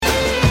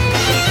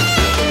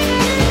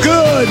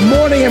Good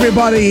morning,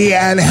 everybody,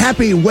 and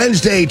happy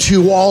Wednesday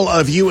to all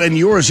of you and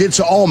yours.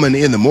 It's Allman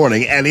in the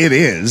morning, and it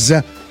is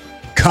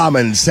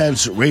Common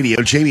Sense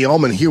Radio. Jamie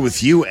Allman here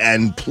with you,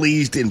 and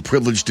pleased and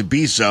privileged to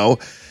be so.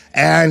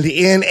 And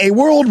in a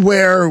world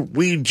where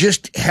we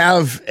just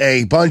have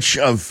a bunch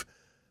of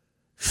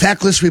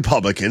feckless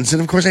Republicans,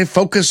 and of course I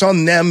focus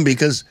on them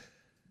because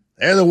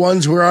they're the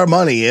ones where our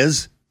money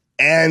is,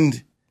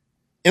 and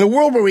in a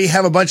world where we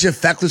have a bunch of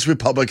feckless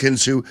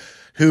Republicans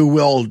who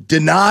will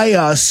deny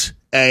us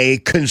a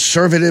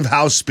conservative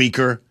House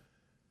Speaker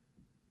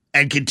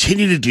and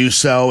continue to do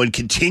so and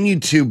continue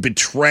to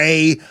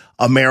betray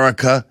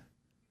America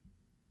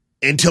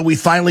until we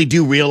finally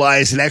do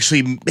realize and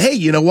actually, hey,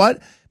 you know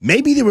what?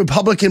 Maybe the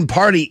Republican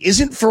Party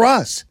isn't for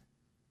us.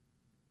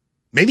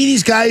 Maybe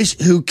these guys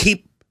who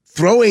keep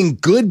throwing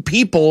good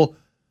people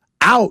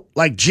out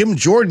like Jim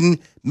Jordan,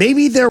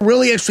 maybe they're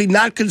really actually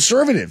not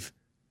conservative.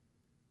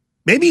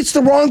 Maybe it's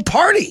the wrong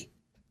party.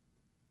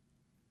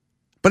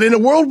 But in a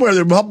world where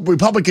the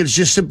Republicans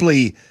just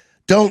simply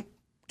don't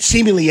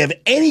seemingly have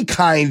any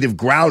kind of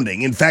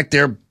grounding, in fact,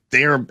 they're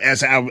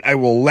as I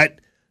will let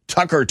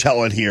Tucker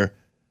tell it here,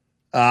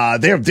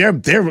 they're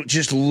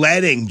just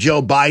letting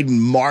Joe Biden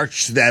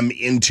march them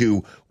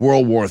into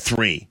World War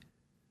III.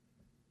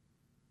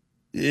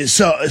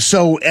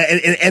 So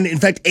and in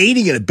fact,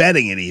 aiding and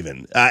abetting it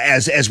even,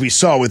 as we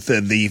saw with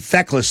the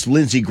feckless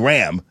Lindsey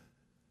Graham.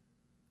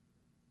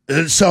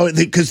 So,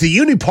 because the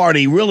Uni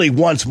Party really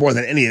wants more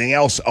than anything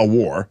else a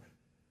war,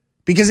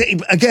 because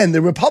again,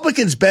 the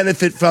Republicans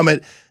benefit from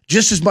it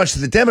just as much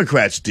as the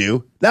Democrats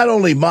do, not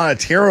only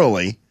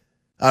monetarily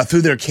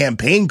through their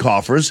campaign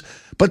coffers,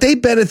 but they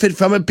benefit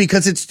from it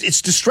because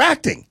it's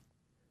distracting.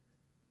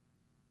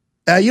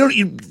 You're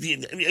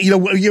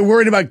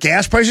worried about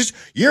gas prices.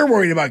 You're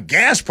worried about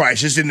gas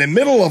prices in the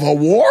middle of a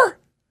war.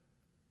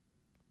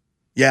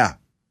 Yeah.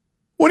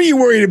 What are you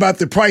worried about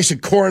the price of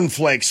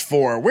cornflakes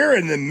for? We're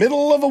in the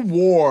middle of a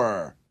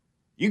war.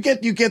 You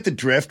get the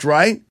drift,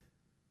 right?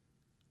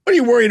 What are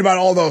you worried about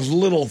all those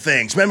little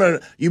things?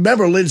 You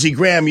remember Lindsey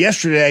Graham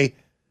yesterday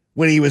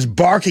when he was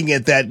barking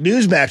at that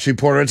Newsmax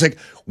reporter. It's like,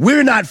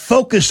 we're not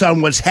focused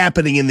on what's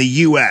happening in the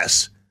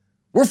U.S.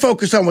 We're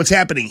focused on what's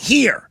happening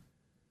here.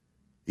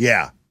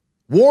 Yeah.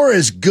 War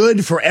is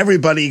good for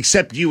everybody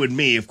except you and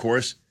me, of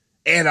course,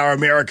 and our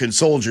American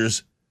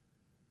soldiers.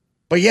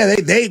 But yeah,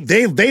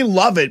 they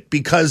love it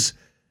because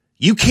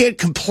you can't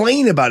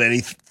complain about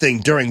anything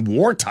during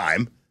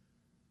wartime.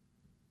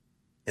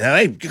 You know,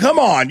 hey, come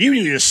on, you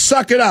need to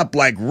suck it up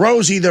like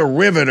Rosie the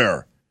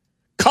Riveter.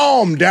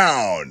 Calm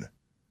down.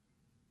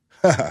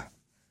 I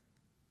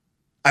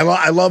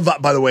love,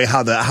 by the way,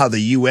 how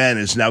the UN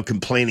is now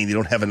complaining they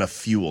don't have enough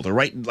fuel. They're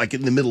right like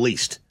in the Middle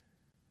East.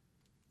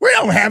 We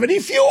don't have any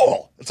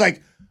fuel. It's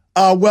like,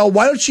 well,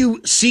 why don't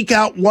you seek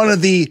out one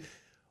of the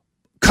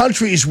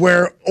countries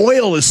where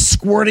oil is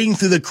squirting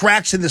through the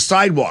cracks in the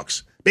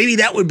sidewalks? Maybe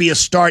that would be a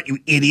start, you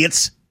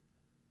idiots.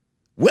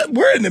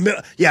 We're in the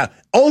middle. Yeah,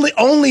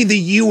 only the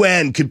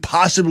UN could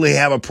possibly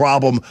have a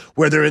problem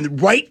where they're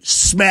right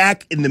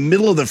smack in the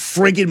middle of the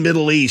friggin'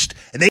 Middle East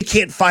and they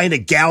can't find a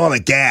gallon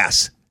of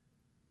gas.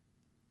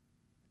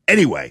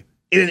 Anyway,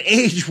 in an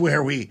age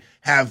where we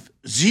have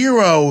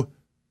zero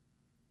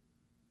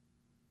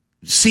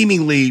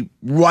seemingly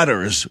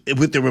rudders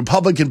with the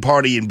Republican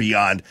Party and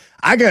beyond,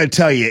 I got to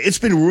tell you, it's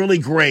been really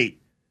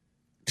great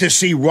to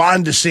see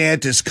Ron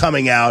DeSantis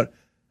coming out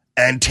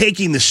and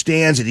taking the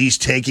stands that he's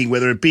taking,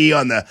 whether it be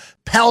on the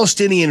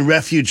Palestinian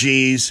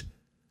refugees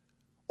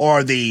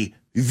or the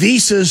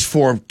visas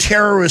for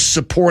terrorists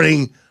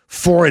supporting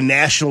foreign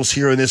nationals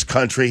here in this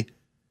country.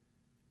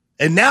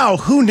 And now,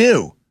 who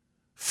knew?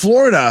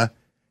 Florida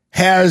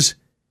has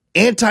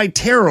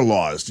anti-terror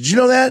laws. Did you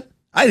know that?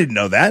 I didn't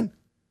know that.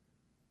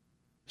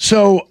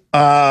 So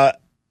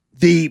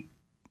there's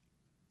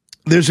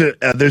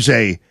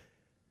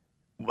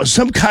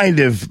some kind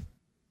of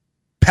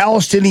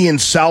Palestinian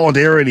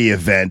solidarity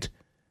event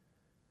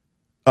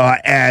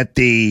at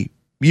the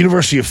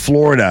University of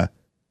Florida,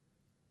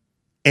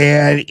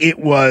 and it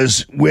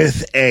was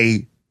with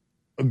a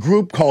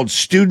group called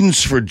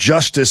Students for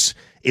Justice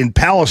in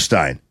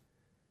Palestine.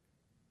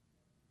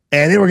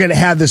 And they were going to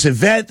have this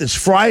event this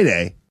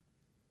Friday,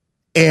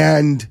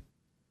 and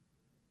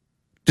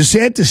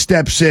DeSantis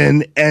steps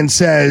in and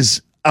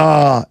says,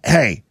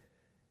 hey,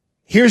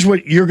 here's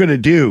what you're going to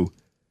do,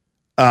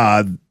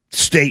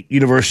 State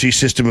University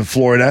System of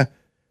Florida.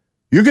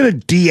 You're going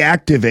to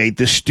deactivate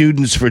the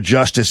Students for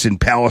Justice in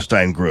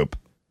Palestine group.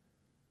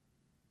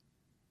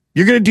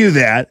 You're going to do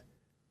that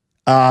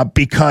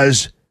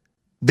because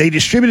they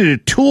distributed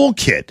a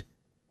toolkit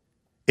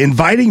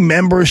inviting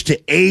members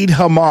to aid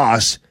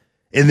Hamas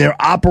in their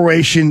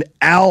Operation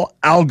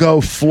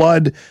Al-Algo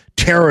flood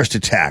terrorist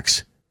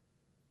attacks.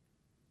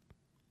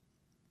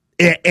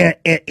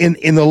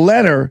 In the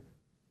letter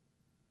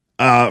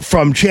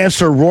from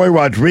Chancellor Roy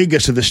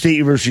Rodriguez of the State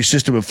University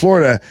System of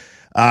Florida,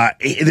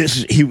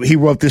 he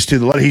wrote this to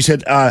the letter. He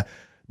said,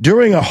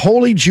 during a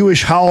holy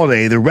Jewish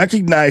holiday, the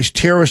recognized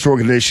terrorist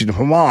organization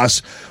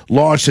Hamas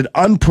launched an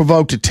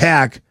unprovoked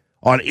attack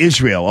on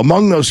Israel.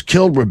 Among those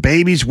killed were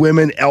babies,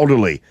 women,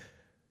 elderly.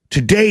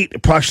 To date,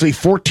 approximately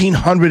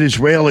 1,400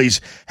 Israelis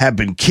have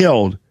been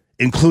killed,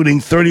 including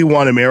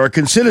 31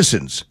 American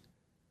citizens.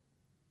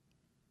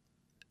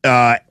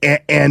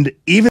 And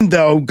even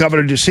though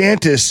Governor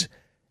DeSantis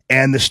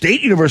and the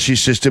state university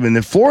system and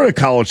the Florida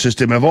college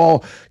system have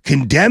all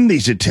condemned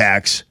these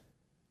attacks,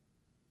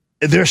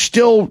 they're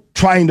still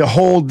trying to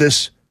hold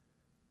this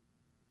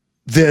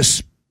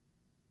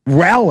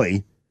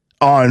rally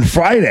on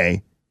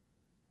Friday.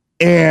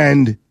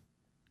 And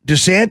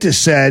DeSantis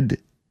said,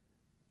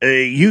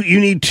 you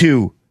need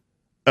to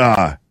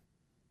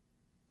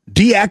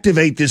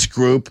deactivate this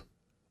group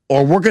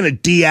or we're going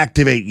to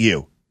deactivate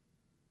you.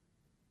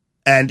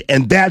 And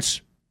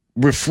that's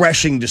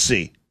refreshing to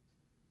see.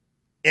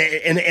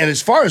 And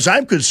as far as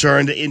I'm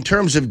concerned, in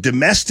terms of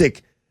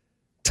domestic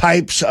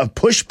types of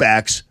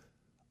pushbacks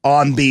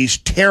on these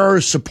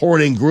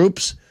terror-supporting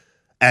groups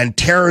and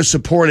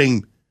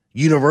terror-supporting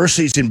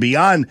universities and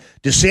beyond,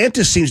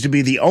 DeSantis seems to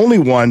be the only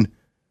one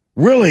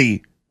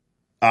really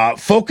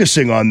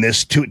focusing on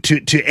this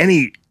to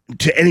any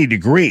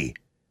degree.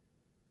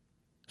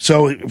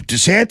 So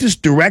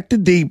DeSantis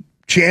directed the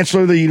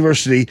chancellor of the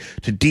university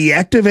to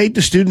deactivate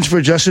the Students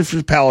for Justice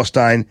for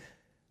Palestine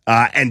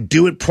and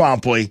do it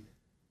promptly,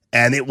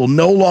 and it will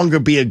no longer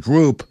be a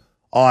group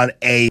on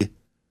a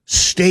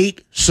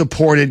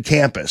state-supported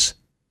campus.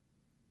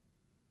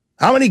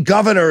 How many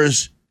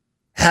governors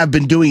have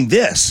been doing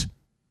this?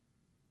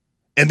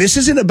 And this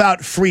isn't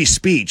about free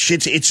speech.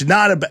 It's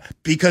not about,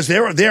 because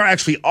there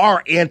actually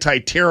are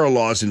anti-terror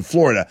laws in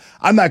Florida.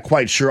 I'm not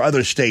quite sure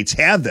other states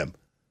have them.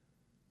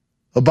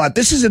 But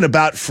this isn't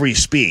about free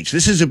speech.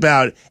 This is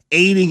about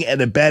aiding and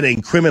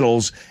abetting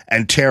criminals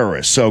and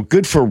terrorists. So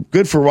good for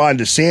Ron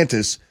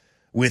DeSantis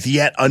with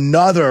yet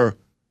another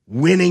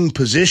winning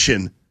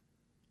position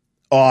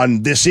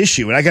on this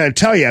issue. And I got to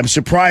tell you, I'm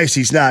surprised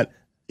he's not,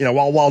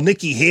 while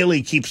Nikki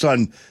Haley keeps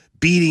on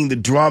beating the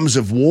drums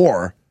of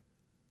war,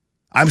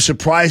 I'm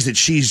surprised that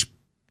she's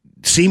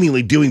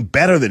seemingly doing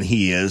better than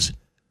he is.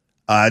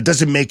 It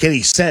doesn't make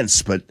any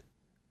sense. But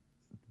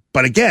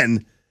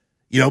again,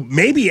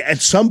 maybe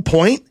at some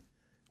point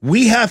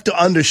we have to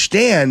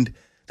understand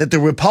that the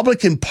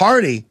Republican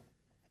Party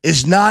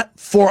is not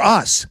for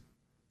us.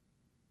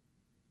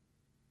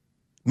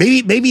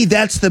 Maybe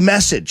that's the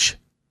message.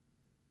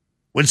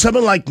 When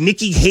someone like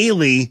Nikki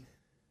Haley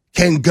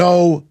can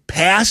go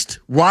past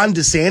Ron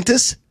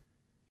DeSantis,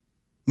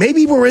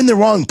 maybe we're in the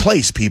wrong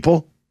place,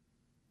 people.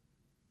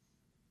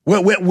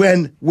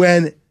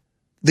 When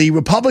the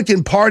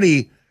Republican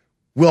Party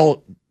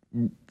will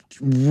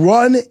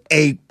run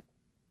a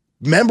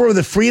member of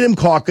the Freedom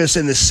Caucus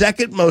and the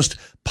second most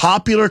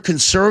popular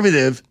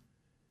conservative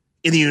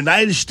in the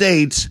United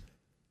States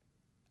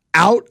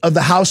out of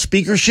the House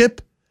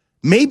speakership,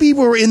 maybe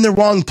we're in the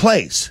wrong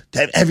place.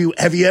 Have you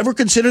ever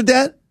considered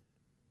that?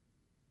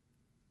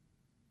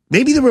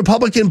 Maybe the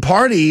Republican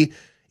Party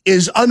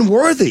is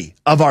unworthy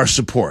of our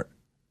support.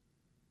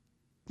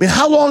 I mean,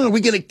 how long are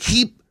we going to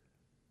keep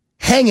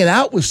hanging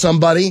out with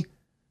somebody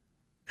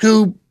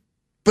who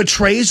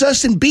betrays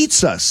us and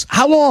beats us?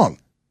 How long?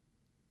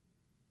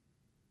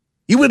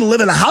 You wouldn't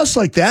live in a house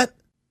like that.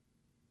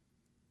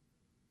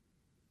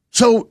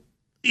 So,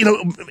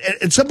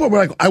 at some point we're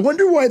like, I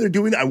wonder why they're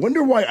doing that. I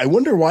wonder why.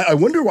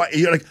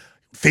 You're like,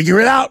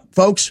 figure it out,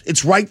 folks.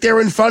 It's right there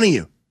in front of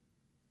you.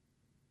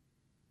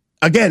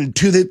 Again,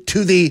 to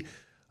the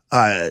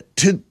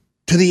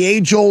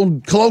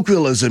age-old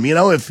colloquialism,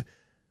 if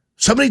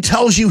somebody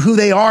tells you who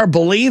they are,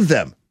 believe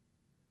them.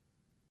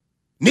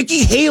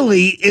 Nikki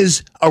Haley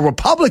is a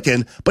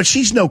Republican, but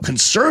she's no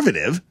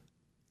conservative.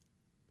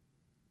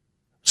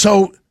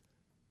 So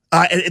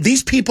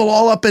these people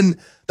all up in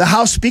the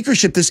House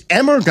speakership, this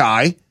Emmer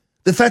guy,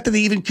 the fact that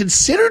they even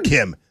considered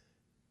him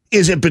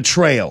is a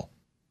betrayal.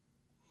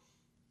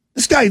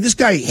 This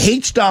guy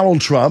hates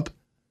Donald Trump,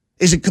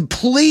 is a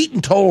complete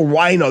and total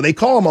rhino. They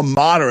call him a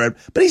moderate,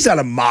 but he's not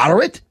a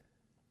moderate.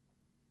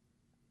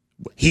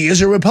 He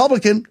is a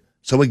Republican.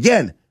 So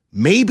again,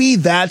 maybe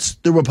that's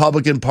the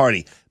Republican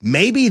Party.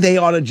 Maybe they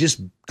ought to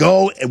just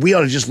go, and we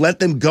ought to just let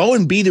them go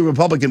and be the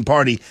Republican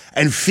Party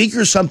and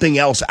figure something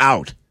else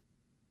out.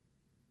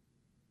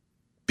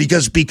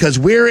 Because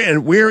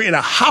we're in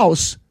a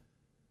house,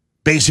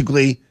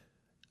 basically,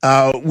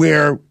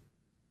 where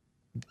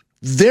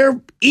they're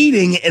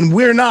eating and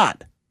we're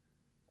not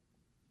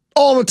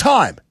all the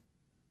time.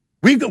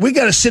 We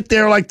got to sit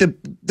there like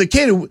the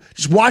kid who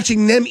just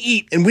watching them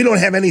eat, and we don't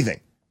have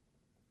anything.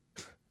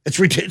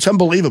 It's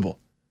unbelievable.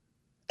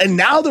 And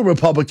now the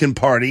Republican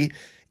Party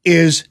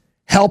is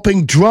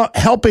helping Joe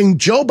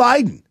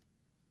Biden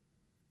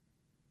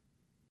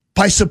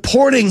by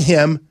supporting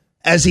him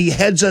as he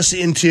heads us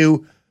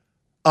into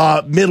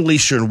Middle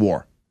Eastern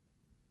war.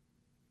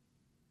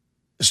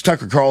 It's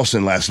Tucker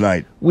Carlson last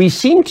night. We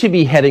seem to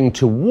be heading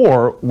to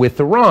war with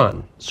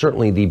Iran.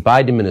 Certainly the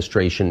Biden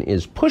administration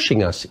is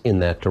pushing us in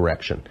that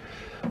direction.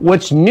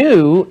 What's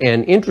new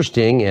and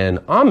interesting and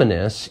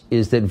ominous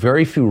is that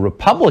very few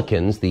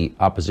Republicans, the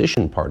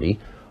opposition party,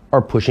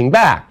 are pushing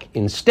back.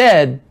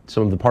 Instead,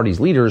 some of the party's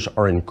leaders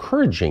are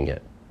encouraging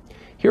it.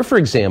 Here, for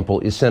example,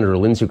 is Senator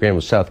Lindsey Graham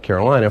of South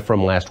Carolina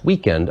from last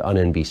weekend on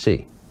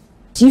NBC.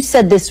 You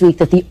said this week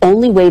that the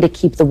only way to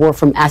keep the war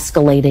from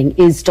escalating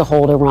is to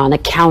hold Iran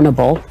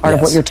accountable, part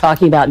of what you're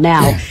talking about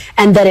now,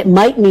 and that it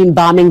might mean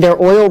bombing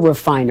their oil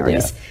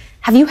refineries.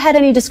 Have you had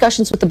any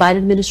discussions with the Biden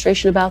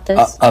administration about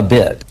this? A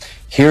bit.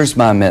 Here's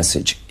my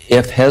message.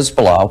 If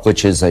Hezbollah,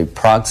 which is a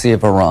proxy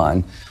of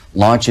Iran,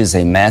 launches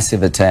a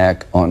massive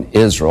attack on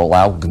Israel,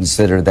 I will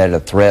consider that a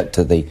threat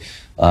to the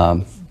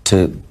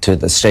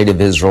state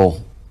of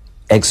Israel,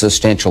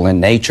 existential in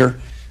nature.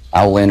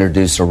 I will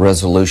introduce a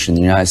resolution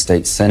in the United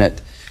States Senate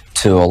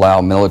to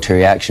allow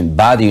military action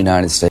by the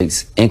United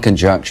States in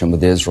conjunction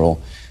with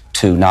Israel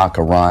to knock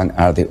Iran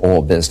out of the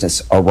oil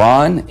business.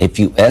 Iran, if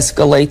you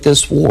escalate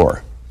this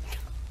war,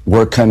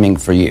 we're coming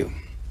for you.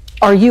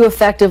 Are you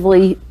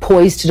effectively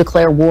poised to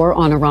declare war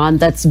on Iran?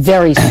 That's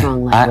very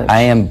strong language.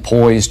 I am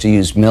poised to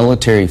use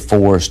military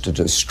force to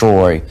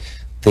destroy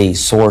the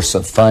source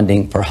of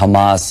funding for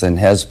Hamas and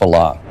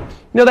Hezbollah.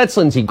 That's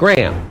Lindsey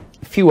Graham.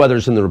 Few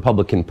others in the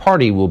Republican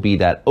Party will be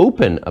that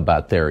open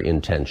about their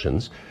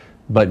intentions,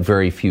 but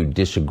very few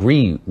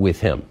disagree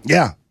with him.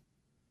 Yeah.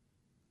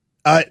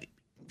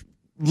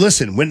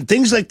 Listen, when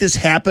things like this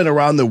happen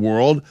around the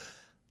world,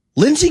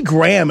 Lindsey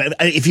Graham,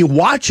 if you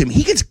watch him,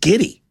 he gets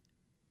giddy.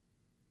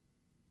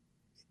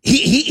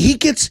 He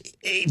gets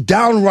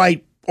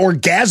downright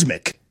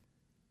orgasmic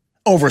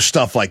over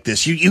stuff like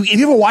this. You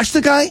ever watch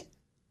the guy?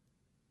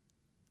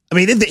 I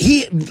mean,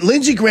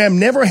 Lindsey Graham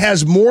never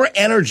has more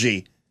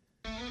energy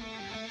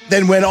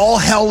than when all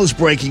hell is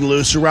breaking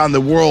loose around the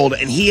world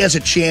and he has a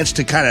chance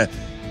to kind of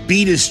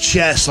beat his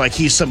chest like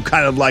he's some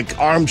kind of like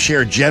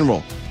armchair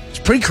general. It's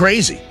pretty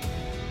crazy.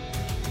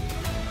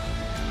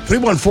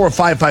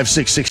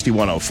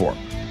 314-556-6104.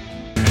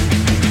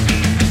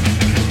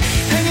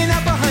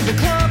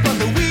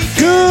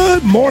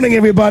 Good morning,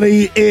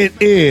 everybody. It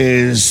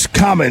is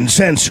Common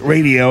Sense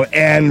Radio.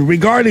 And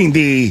regarding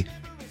the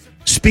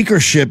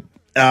speakership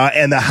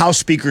and the House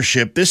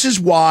speakership, this is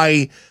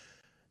why...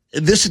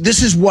 This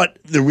is what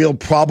the real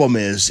problem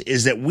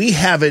is that we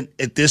haven't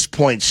at this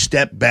point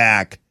stepped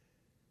back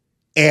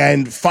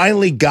and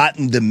finally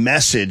gotten the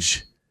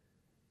message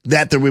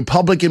that the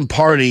Republican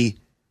Party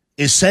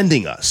is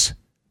sending us.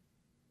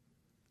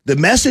 The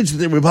message that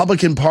the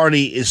Republican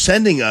Party is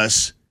sending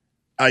us,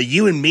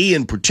 you and me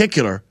in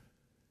particular,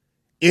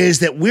 is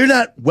that we're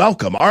not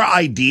welcome. Our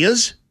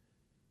ideas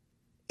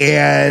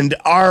and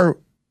our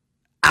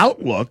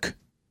outlook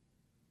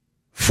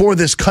for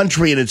this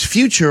country and its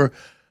future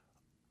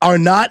are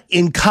not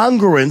in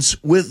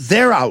congruence with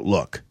their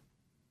outlook.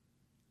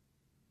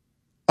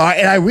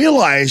 And I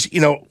realize,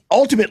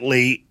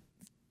 ultimately,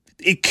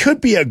 it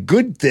could be a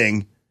good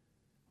thing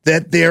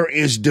that there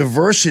is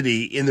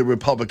diversity in the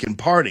Republican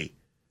Party.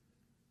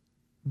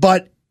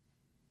 But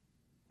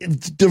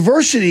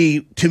diversity,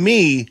 to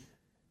me,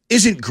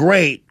 isn't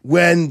great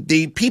when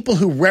the people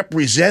who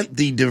represent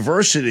the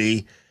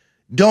diversity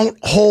don't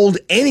hold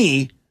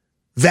any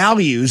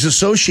values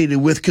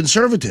associated with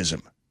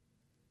conservatism.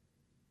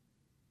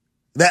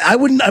 That I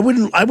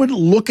wouldn't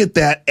look at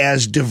that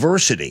as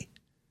diversity.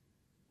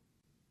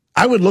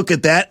 I would look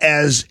at that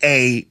as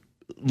a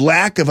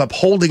lack of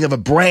upholding of a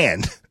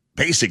brand,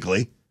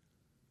 basically.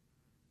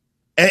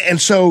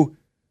 And so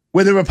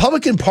when the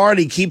Republican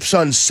Party keeps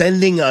on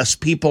sending us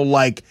people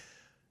like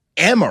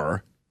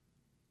Emmer,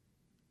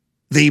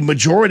 the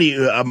majority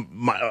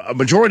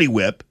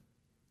whip,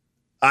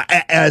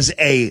 as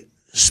a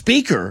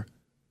speaker,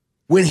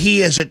 when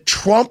he is a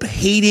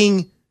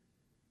Trump-hating,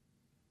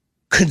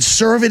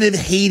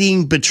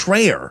 conservative-hating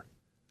betrayer,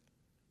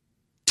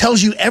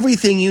 tells you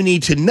everything you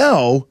need to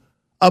know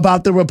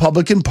about the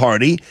Republican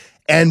Party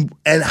and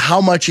how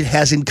much it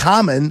has in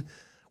common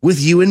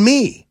with you and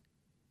me.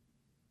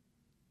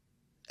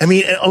 I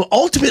mean,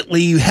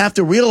 ultimately, you have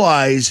to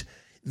realize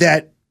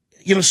that,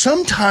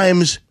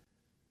 sometimes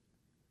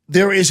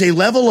there is a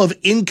level of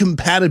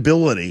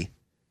incompatibility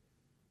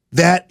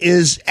that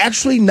is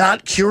actually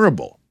not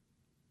curable.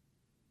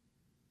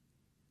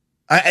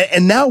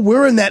 And now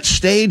we're in that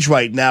stage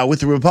right now with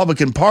the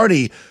Republican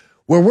Party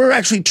where we're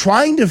actually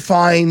trying to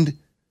find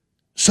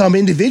some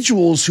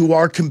individuals who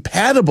are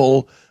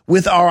compatible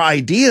with our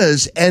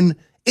ideas, and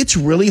it's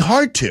really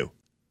hard to.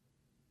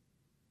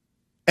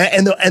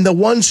 And the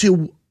ones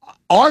who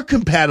are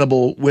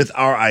compatible with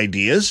our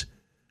ideas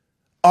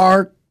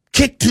are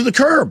kicked to the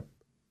curb.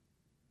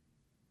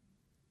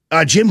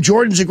 Jim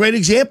Jordan's a great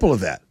example of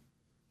that.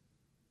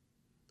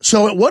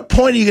 So at what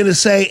point are you going to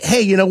say,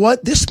 hey, you know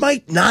what? This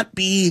might not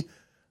be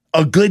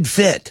a good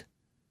fit.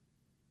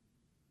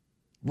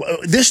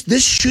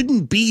 This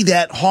shouldn't be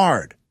that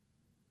hard.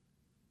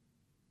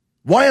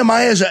 Why am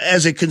I,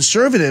 as a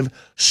conservative,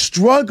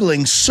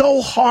 struggling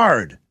so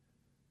hard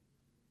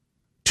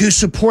to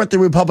support the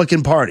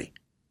Republican Party?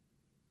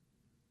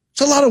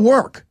 It's a lot of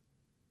work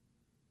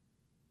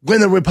when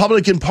the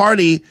Republican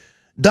Party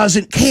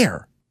doesn't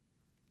care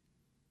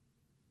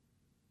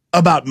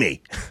about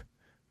me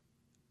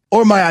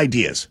or my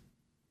ideas.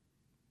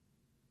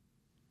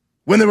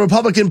 when the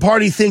Republican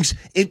Party thinks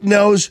it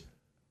knows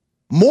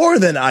more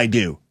than I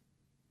do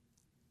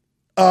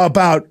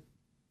about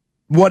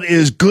what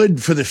is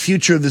good for the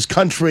future of this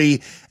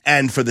country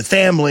and for the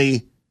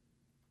family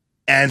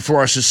and for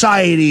our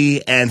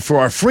society and for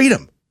our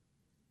freedom.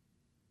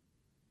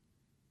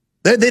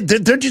 They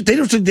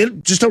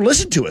just don't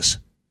listen to us.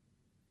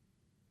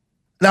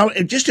 Now,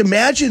 just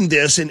imagine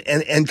this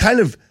and kind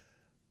of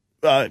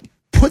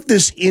put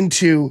this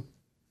into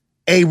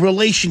a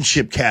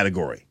relationship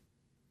category.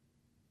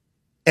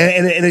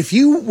 And if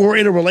you were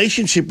in a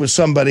relationship with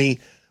somebody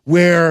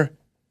where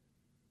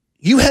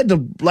you had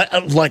to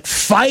like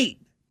fight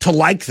to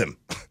like them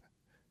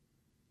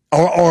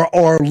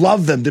or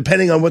love them,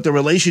 depending on what the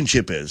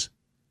relationship is,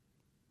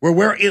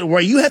 where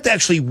you have to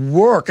actually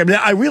work. I mean,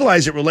 I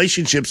realize that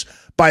relationships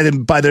by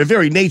their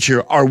very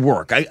nature are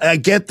work. I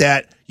get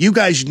that. You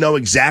guys know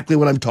exactly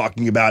what I'm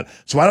talking about,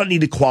 so I don't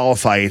need to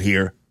qualify it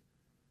here.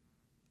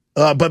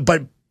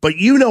 But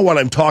you know what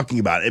I'm talking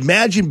about.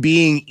 Imagine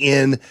being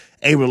in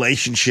a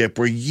relationship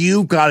where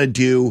you got to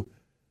do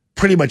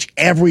pretty much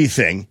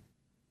everything.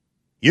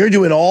 You're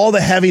doing all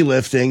the heavy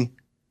lifting.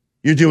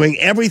 You're doing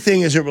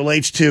everything as it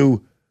relates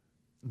to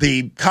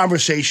the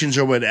conversations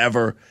or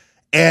whatever.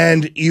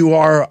 And you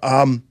are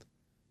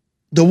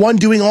the one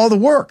doing all the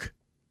work.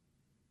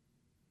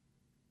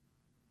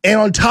 And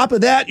on top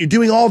of that, you're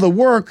doing all the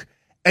work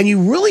and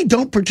you really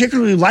don't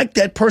particularly like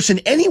that person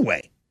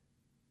anyway.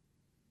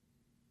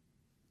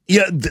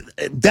 Yeah,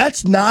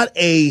 that's not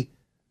a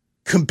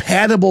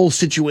compatible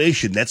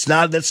situation. That's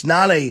not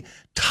a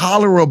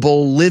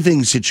tolerable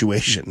living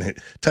situation, to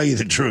tell you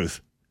the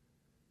truth.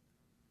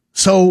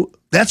 So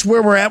that's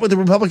where we're at with the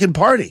Republican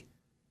Party.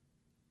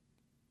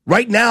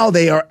 Right now,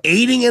 they are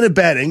aiding and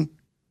abetting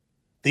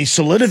the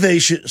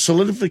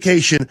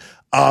solidification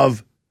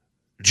of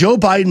Joe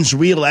Biden's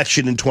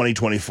reelection in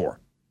 2024.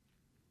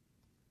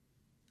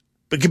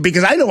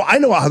 Because I know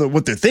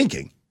what they're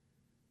thinking.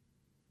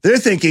 They're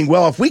thinking,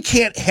 well, if we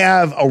can't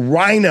have a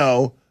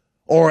rhino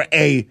or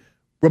a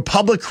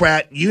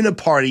Republican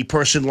uniparty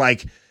person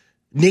like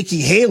Nikki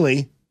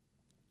Haley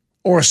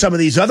or some of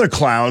these other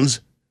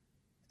clowns,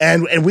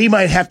 and we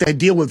might have to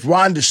deal with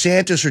Ron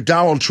DeSantis or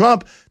Donald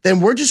Trump,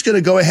 then we're just going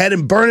to go ahead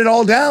and burn it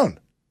all down.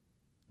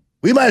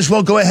 We might as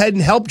well go ahead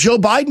and help Joe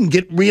Biden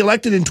get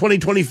reelected in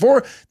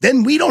 2024.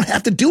 Then we don't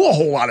have to do a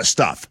whole lot of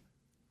stuff.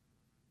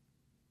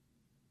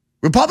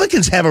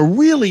 Republicans have a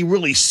really,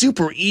 really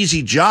super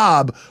easy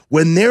job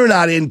when they're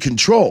not in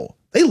control.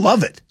 They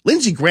love it.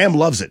 Lindsey Graham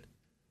loves it.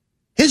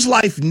 His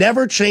life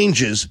never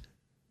changes,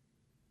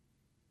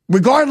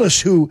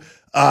 regardless who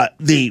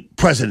the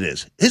president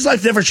is. His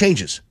life never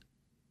changes.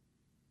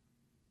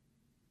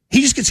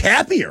 He just gets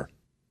happier.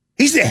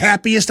 He's the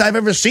happiest I've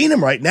ever seen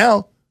him right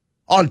now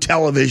on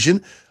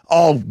television,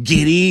 all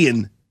giddy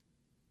and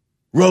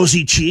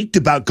rosy-cheeked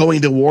about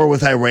going to war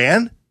with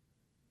Iran.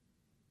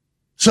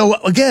 So,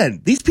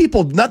 again, these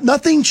people,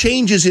 nothing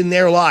changes in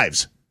their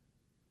lives.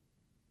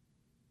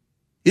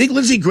 You think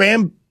Lindsey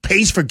Graham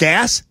pays for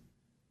gas?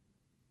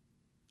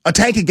 A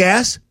tank of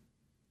gas?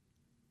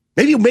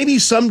 Maybe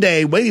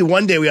someday, maybe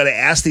one day we ought to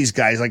ask these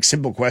guys like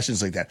simple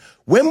questions like that.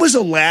 When was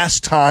the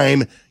last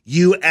time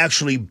you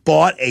actually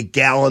bought a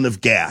gallon of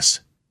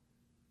gas?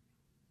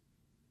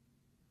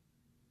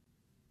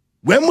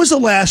 When was the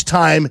last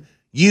time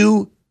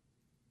you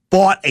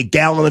bought a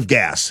gallon of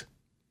gas?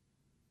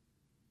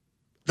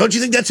 Don't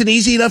you think that's an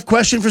easy enough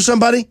question for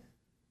somebody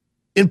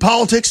in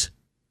politics?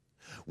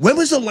 When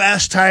was the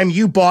last time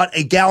you bought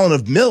a gallon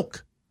of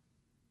milk?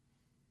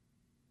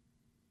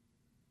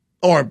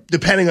 Or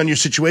depending on your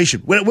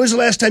situation, when was the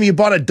last time you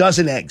bought a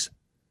dozen eggs?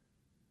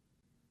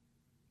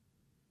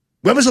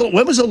 When was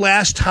the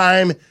last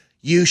time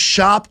you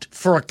shopped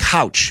for a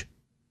couch?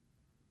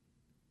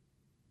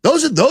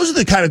 Those are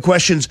the kind of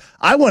questions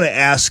I want to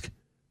ask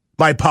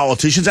my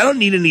politicians. I don't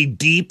need any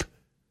deep,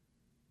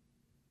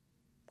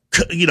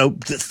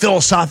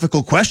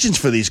 philosophical questions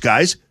for these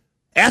guys.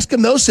 Ask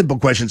them those simple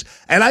questions.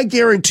 And I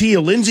guarantee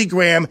you, Lindsey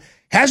Graham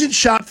hasn't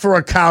shopped for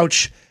a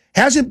couch,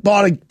 hasn't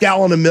bought a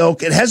gallon of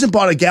milk, and hasn't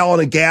bought a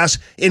gallon of gas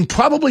in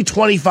probably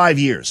 25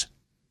 years.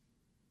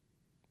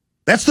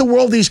 That's the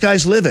world these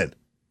guys live in.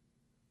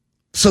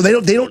 So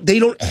they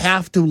don't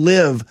have to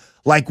live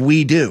like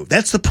we do.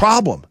 That's the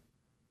problem.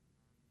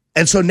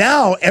 And so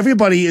now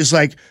everybody is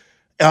like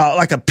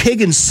a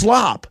pig in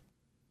slop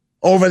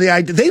over the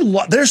idea.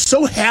 They're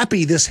so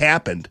happy this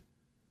happened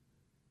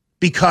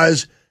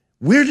because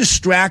we're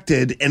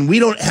distracted and we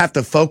don't have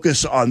to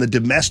focus on the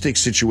domestic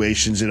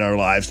situations in our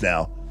lives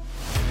now.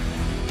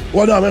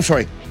 Well, no, I'm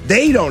sorry.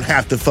 They don't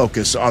have to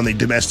focus on the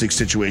domestic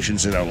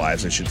situations in our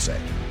lives, I should say.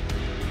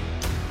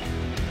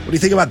 What do you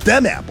think about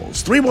them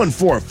apples?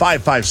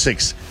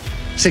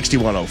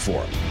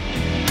 314-556-6104.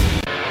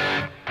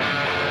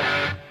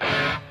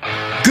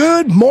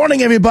 Good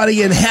morning,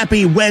 everybody, and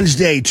happy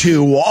Wednesday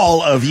to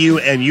all of you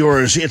and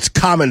yours. It's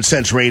Common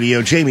Sense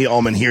Radio. Jamie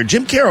Ullman here.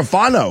 Jim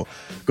Carafano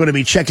going to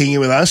be checking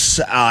in with us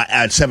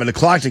at 7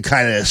 o'clock to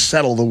kind of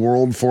settle the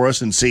world for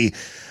us and see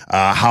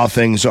how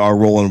things are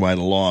rolling right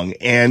along.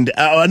 And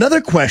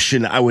another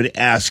question I would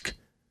ask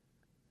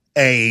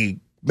a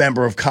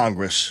member of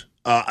Congress,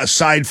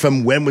 aside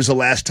from when was the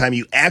last time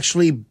you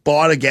actually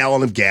bought a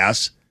gallon of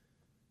gas,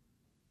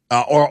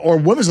 or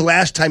when was the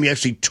last time you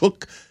actually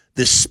took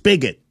the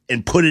spigot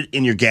and put it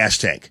in your gas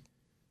tank,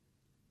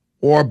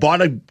 or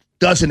bought a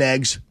dozen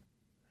eggs,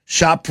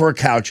 shopped for a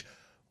couch.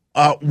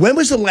 When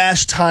was the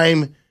last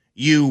time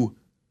you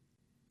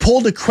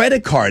pulled a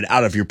credit card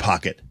out of your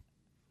pocket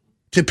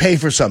to pay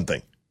for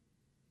something?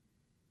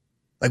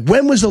 Like,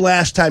 when was the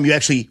last time you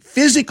actually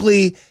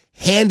physically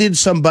handed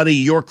somebody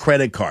your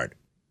credit card?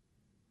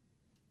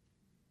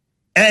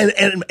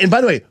 And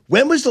by the way,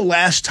 when was the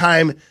last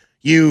time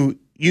you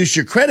used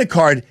your credit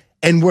card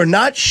and were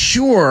not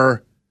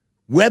sure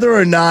whether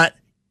or not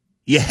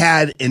you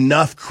had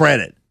enough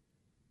credit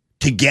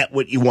to get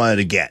what you wanted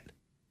to get?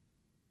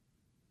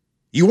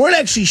 You weren't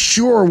actually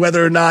sure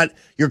whether or not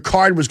your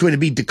card was going to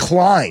be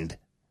declined.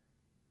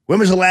 When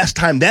was the last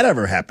time that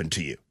ever happened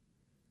to you?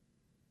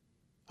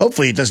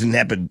 Hopefully it doesn't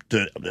happen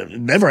it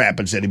never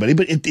happens to anybody,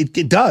 but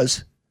it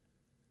does.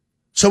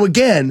 So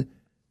again,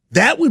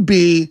 that would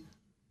be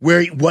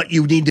what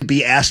you need to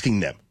be asking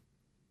them.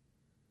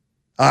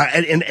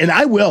 And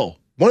I will.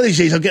 One of these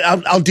days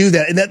I'll do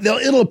that. And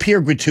it'll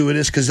appear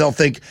gratuitous because they'll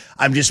think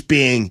I'm just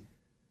being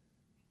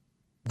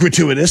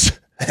gratuitous.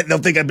 They'll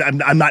think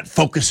I'm not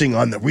focusing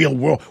on the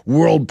real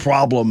world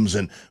problems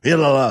and blah,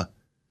 blah, blah.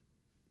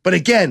 But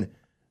again,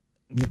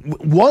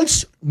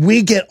 once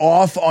we get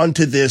off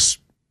onto this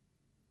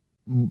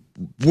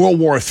World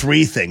War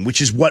III thing,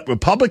 which is what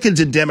Republicans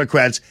and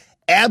Democrats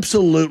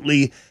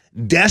absolutely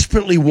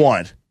desperately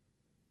want,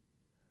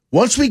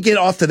 once we get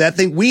off to that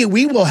thing, we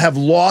will have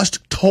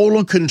lost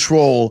total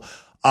control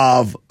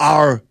of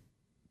our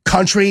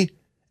country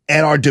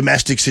and our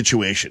domestic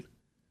situation,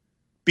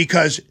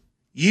 because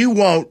you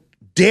won't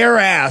dare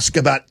ask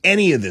about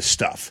any of this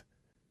stuff.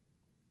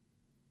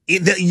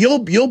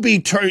 You'll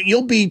be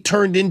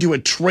turned into a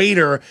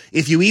traitor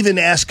if you even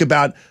ask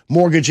about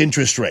mortgage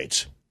interest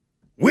rates.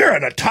 We're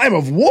in a time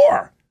of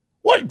war.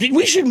 What?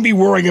 We shouldn't be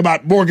worrying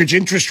about mortgage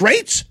interest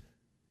rates.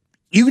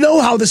 You know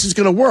how this is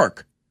going to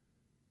work.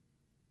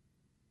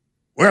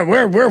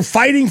 We're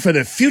fighting for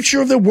the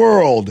future of the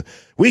world.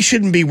 We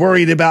shouldn't be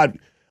worried about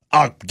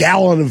a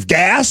gallon of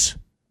gas.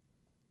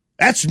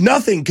 That's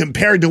nothing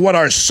compared to what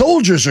our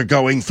soldiers are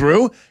going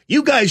through.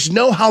 You guys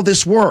know how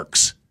this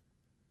works.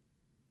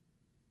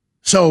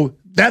 So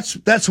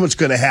that's what's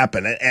going to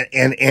happen.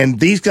 And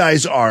these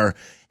guys are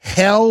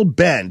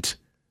hell-bent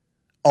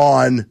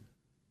on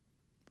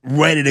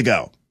ready to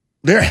go.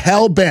 They're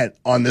hell-bent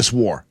on this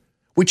war,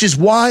 which is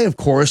why, of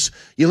course,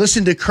 you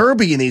listen to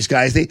Kirby and these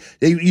guys.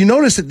 You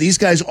notice that these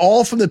guys,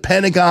 all from the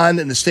Pentagon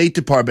and the State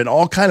Department,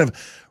 all kind of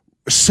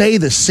say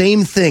the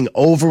same thing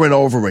over and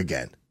over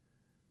again.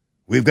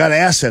 We've got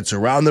assets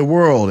around the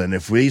world, and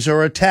if these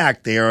are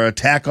attacked, they are an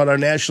attack on our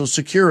national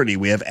security.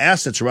 We have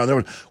assets around the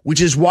world,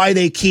 which is why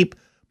they keep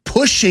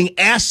pushing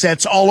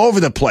assets all over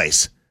the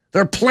place.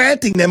 They're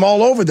planting them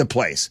all over the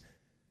place.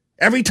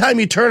 Every time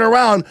you turn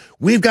around,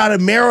 we've got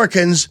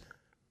Americans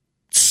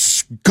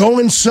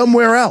going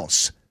somewhere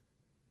else.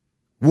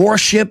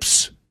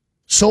 Warships,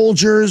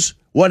 soldiers,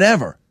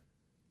 whatever.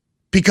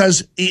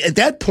 Because at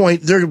that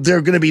point, they're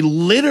going to be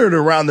littered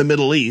around the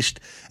Middle East,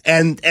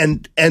 and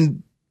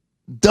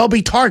they'll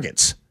be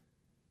targets.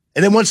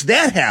 And then once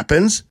that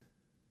happens,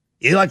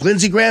 like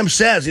Lindsey Graham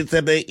says, if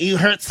you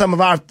hurt some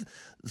of our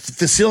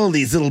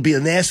facilities, it'll be a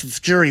national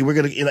security. We're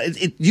going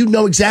to, you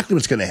know exactly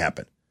what's going to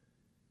happen.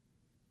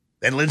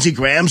 And Lindsey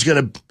Graham's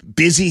going to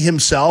busy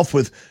himself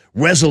with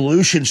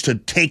resolutions to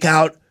take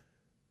out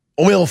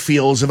oil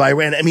fields of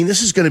Iran. I mean,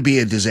 this is going to be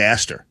a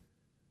disaster.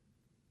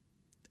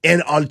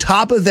 And on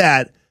top of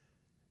that,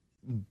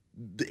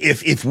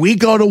 if we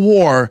go to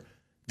war,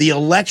 the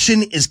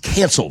election is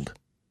canceled.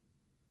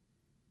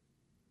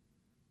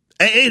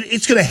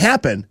 It's going to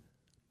happen,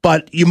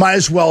 but you might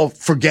as well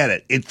forget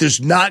it.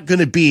 There's not going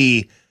to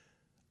be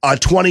a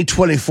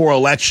 2024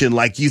 election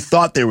like you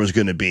thought there was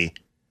going to be.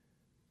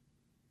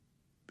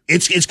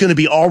 It's going to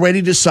be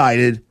already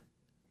decided.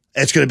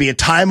 It's going to be a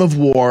time of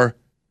war.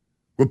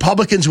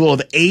 Republicans will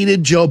have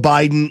aided Joe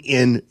Biden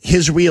in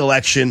his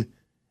reelection,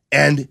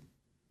 and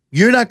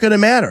you're not going to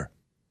matter.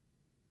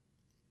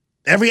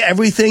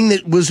 Everything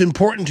that was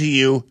important to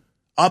you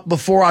up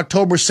before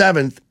October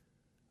 7th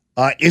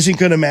isn't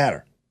going to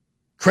matter.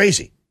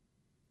 Crazy,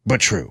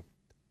 but true.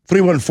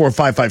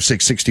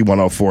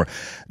 314-556-6104.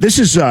 This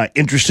is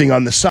interesting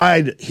on the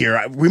side here.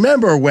 I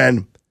remember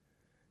when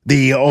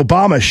the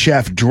Obama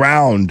chef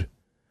drowned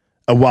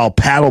while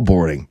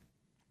paddleboarding.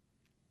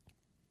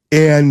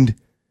 And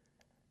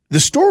the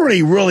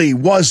story really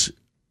was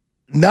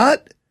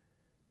not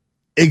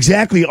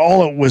exactly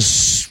all it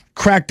was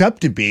cracked up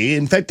to be.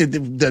 In fact,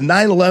 the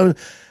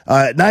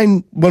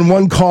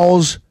 911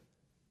 calls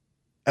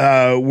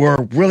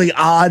were really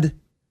odd.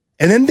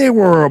 And then there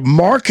were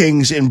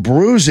markings and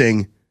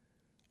bruising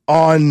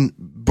on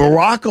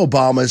Barack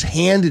Obama's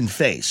hand and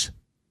face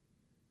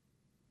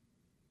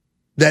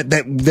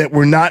that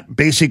were not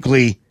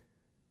basically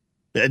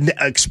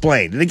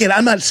explained. And again,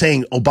 I'm not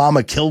saying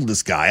Obama killed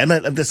this guy.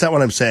 That's not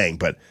what I'm saying.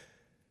 But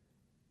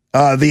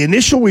The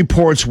initial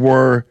reports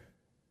were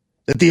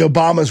that the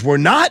Obamas were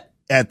not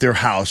at their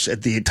house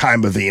at the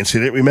time of the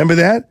incident. Remember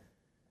that?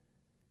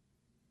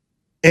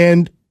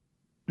 And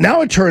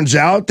now it turns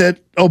out that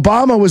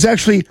Obama was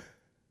actually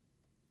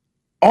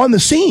on the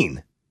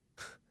scene.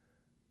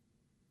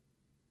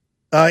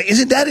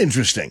 Isn't that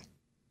interesting?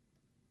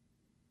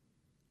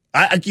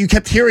 You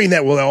kept hearing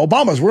that, well, the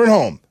Obamas weren't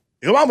home.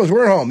 The Obamas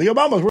weren't home. The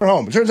Obamas weren't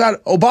home. It turns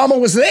out Obama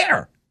was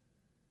there.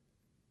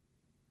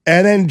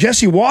 And then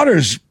Jesse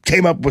Waters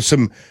came up with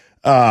some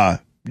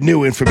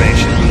new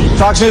information.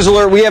 Fox News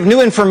Alert, we have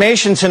new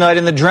information tonight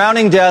in the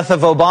drowning death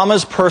of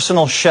Obama's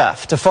personal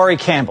chef, Tafari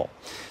Campbell.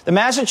 The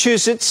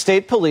Massachusetts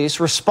State Police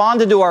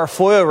responded to our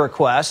FOIA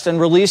request and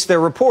released their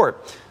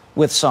report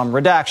with some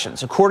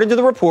redactions. According to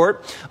the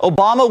report,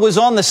 Obama was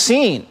on the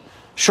scene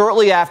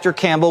shortly after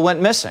Campbell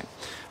went missing.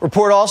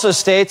 Report also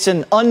states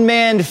an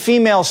unmanned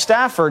female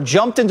staffer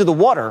jumped into the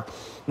water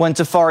when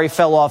Tafari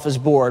fell off his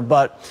board,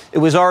 but it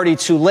was already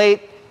too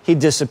late. He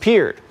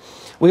disappeared.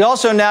 We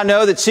also now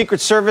know that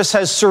Secret Service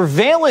has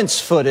surveillance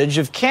footage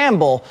of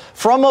Campbell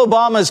from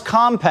Obama's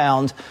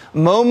compound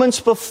moments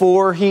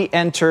before he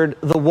entered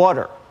the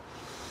water.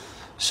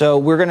 So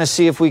we're going to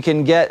see if we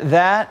can get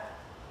that,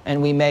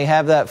 and we may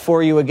have that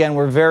for you. Again,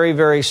 we're very,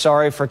 very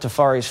sorry for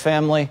Tafari's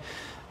family.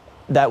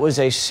 That was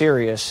a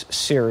serious,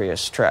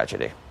 serious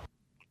tragedy.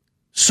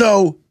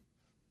 So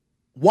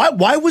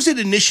why was it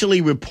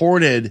initially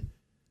reported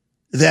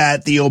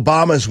that the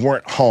Obamas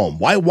weren't home?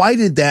 Why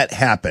did that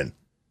happen?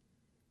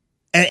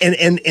 And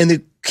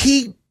the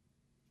key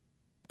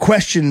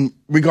question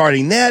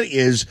regarding that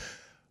is,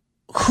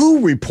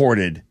 who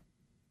reported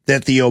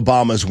that the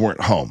Obamas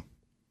weren't home?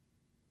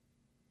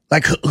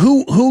 Like,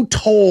 who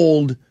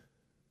told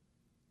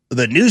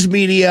the news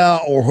media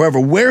or whoever?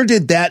 Where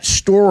did that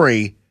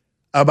story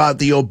about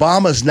the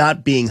Obamas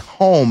not being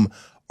home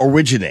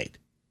originate?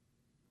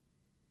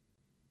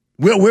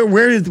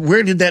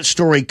 Where did that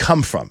story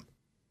come from?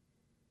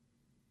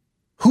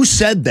 Who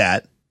said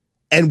that?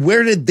 And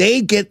where did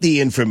they get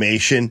the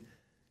information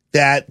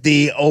that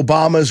the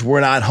Obamas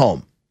were not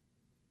home?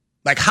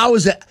 Like, how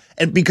is that?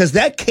 And because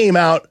that came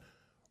out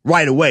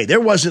right away.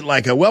 There wasn't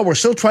like we're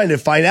still trying to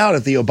find out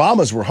if the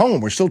Obamas were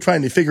home. We're still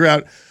trying to figure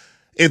out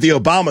if the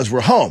Obamas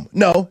were home.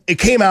 No, it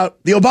came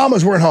out the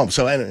Obamas weren't home.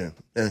 So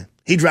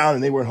he drowned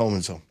and they weren't home.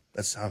 And so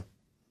that's how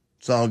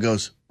it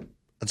goes.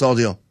 That's all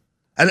deal.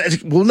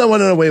 Well,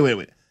 no,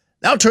 wait.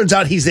 Now it turns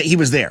out he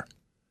was there.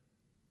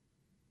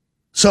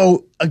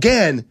 So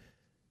again,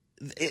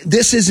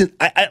 this isn't,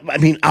 I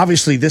mean,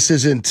 obviously this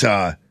isn't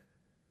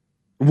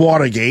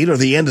Watergate or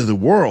the end of the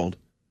world,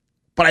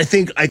 but I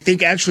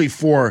think actually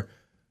for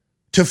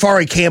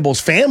Tafari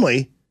Campbell's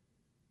family,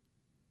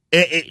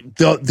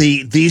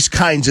 these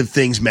kinds of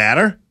things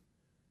matter.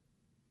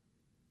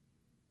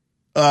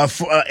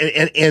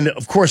 And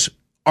of course,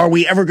 are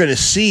we ever going to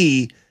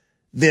see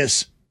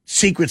this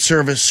Secret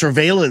Service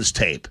surveillance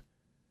tape?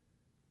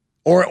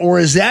 Or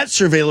is that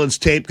surveillance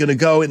tape going to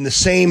go in the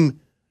same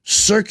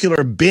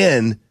circular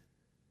bin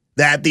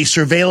that the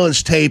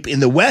surveillance tape in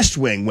the West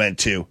Wing went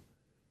to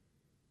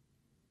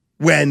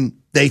when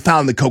they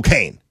found the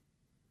cocaine?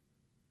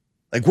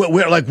 Like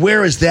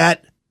where is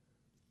that?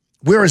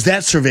 Where is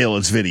that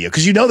surveillance video?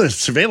 Because there's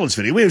surveillance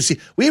video.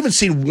 We haven't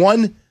seen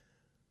one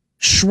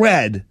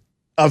shred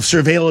of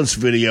surveillance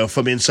video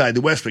from inside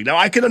the West Wing. Now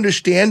I can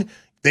understand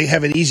they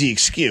have an easy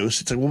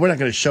excuse. It's like, well, we're not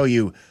going to show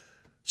you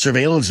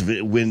surveillance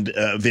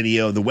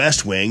video of the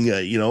West Wing.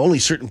 Only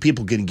certain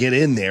people can get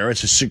in there.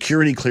 It's a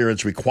security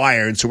clearance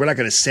required, so we're not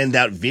going to send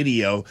out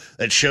video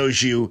that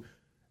shows you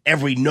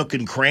every nook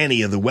and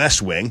cranny of the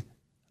West Wing,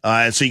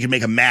 so you can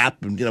make a map.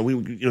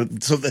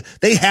 So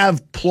they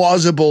have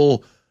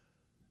plausible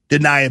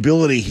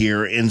deniability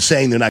here in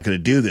saying they're not going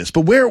to do this.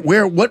 But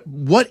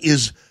what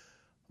is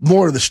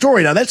more to the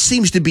story? Now that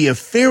seems to be a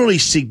fairly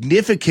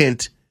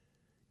significant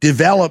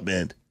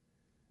development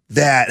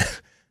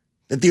that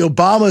the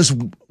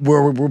Obamas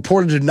were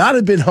reported to not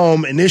have been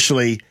home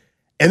initially,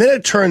 and then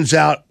it turns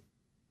out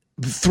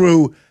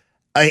through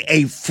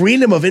a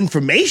Freedom of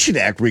Information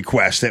Act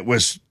request that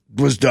was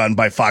done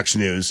by Fox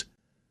News.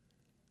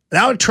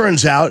 Now it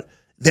turns out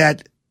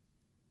that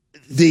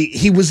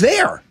he was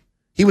there.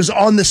 He was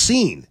on the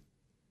scene.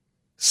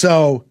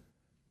 So,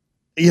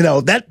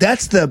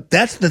 that's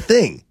the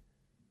thing.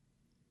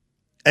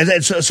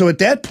 And so at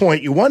that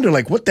point you wonder,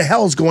 like, what the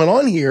hell is going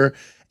on here?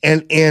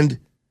 And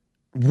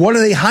what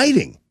are they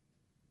hiding?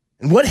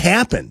 And what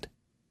happened?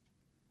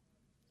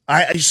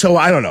 I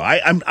don't know.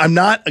 I'm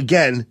not,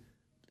 again,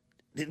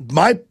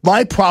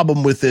 my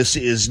problem with this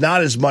is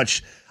not as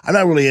much, I'm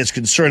not really as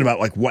concerned about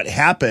like what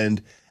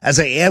happened as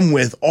I am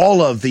with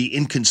all of the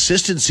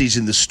inconsistencies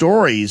in the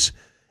stories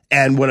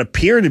and what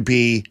appear to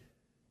be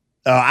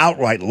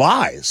outright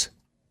lies.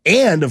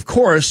 And of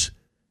course,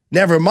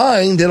 never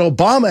mind that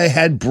Obama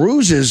had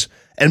bruises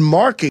and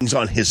markings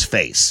on his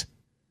face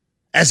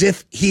as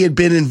if he had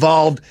been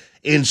involved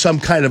in some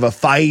kind of a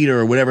fight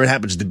or whatever it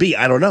happens to be.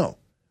 I don't know.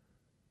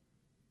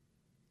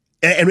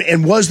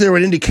 And was there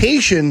an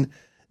indication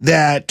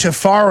that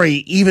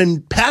Tafari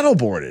even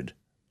paddleboarded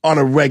on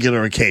a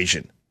regular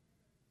occasion?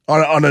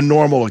 on a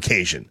normal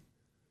occasion?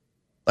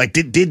 Like,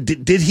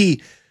 did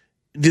he?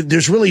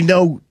 There's really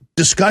no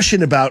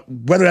discussion about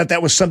whether or not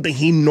that was something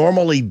he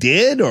normally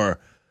did or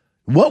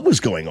what was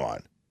going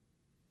on.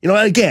 You know,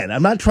 again,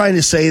 I'm not trying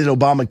to say that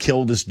Obama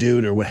killed this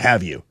dude or what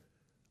have you,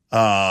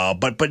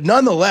 but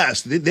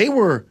nonetheless, they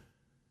were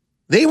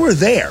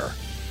there,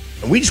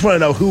 and we just want to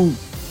know who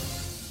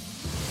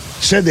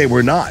said they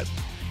were not.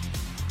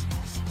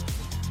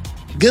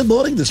 Good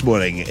morning this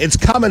morning. It's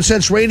Common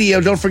Sense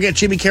Radio. Don't forget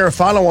Jimmy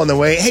Carafano on the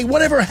way. Hey,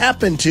 whatever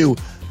happened to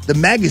the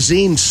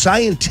magazine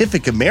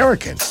Scientific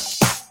American?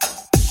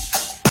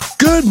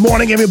 Good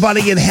morning,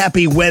 everybody, and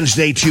happy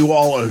Wednesday to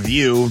all of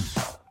you.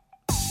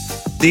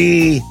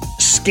 The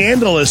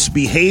scandalous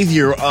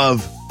behavior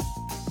of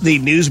the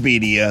news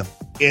media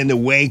in the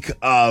wake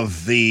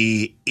of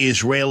the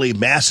Israeli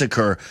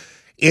massacre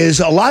is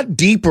a lot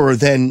deeper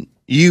than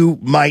you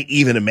might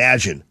even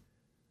imagine.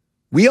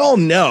 We all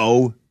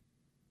know,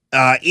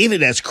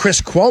 even as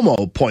Chris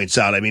Cuomo points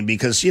out, I mean,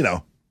 because, you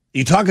know,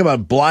 you talk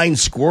about blind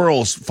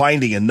squirrels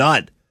finding a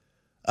nut.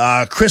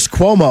 Chris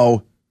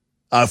Cuomo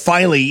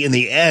finally, in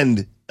the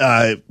end,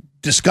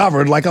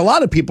 discovered, like a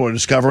lot of people are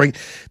discovering,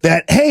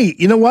 that, hey,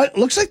 you know what?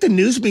 Looks like the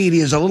news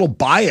media is a little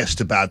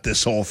biased about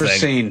this whole thing. We've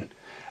seen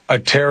a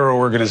terror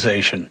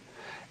organization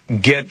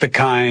get the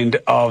kind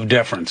of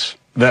deference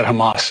that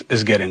Hamas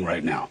is getting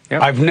right now.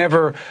 Yep. I've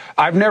never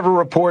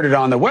reported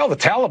on the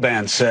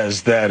Taliban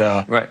says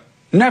that, right.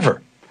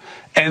 Never.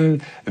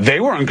 And they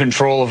were in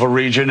control of a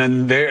region,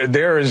 and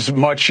they're as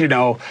much,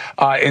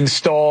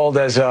 installed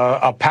as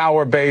a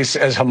power base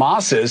as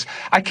Hamas is.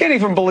 I can't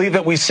even believe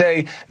that we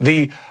say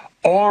the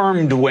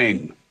armed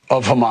wing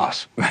of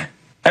Hamas,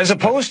 as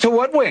opposed to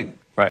what wing?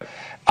 Right.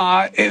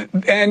 I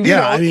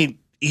mean,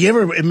 you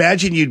ever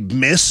imagine you'd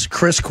miss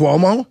Chris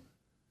Cuomo?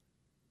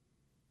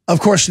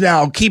 Of course,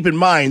 now, keep in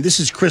mind, this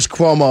is Chris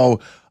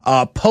Cuomo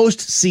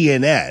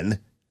post-CNN.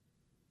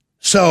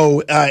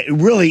 So,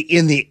 really,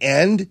 in the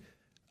end,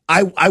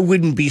 I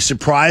wouldn't be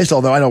surprised,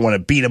 although I don't want to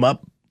beat him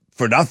up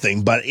for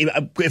nothing, but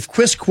if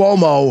Chris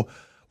Cuomo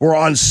were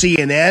on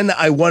CNN,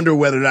 I wonder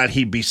whether or not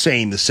he'd be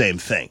saying the same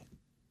thing.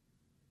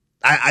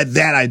 I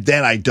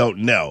don't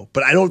know,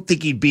 but I don't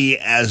think he'd be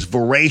as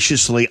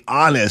voraciously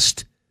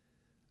honest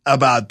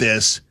about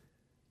this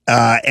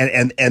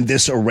and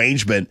this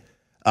arrangement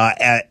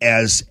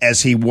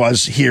as he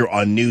was here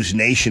on News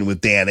Nation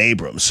with Dan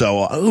Abrams.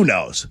 So who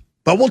knows?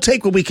 But we'll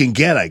take what we can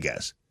get, I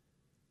guess.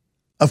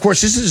 Of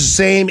course, this is the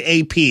same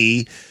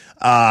AP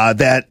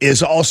that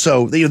is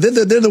also, they're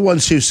the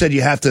ones who said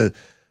you have to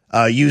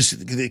use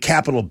the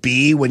capital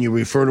B when you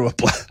refer to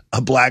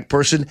a black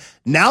person.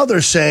 Now they're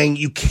saying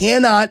you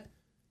shall not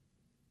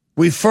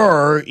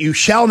refer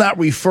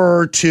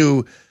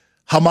to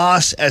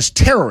Hamas as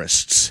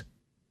terrorists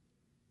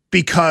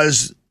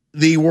because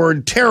the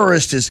word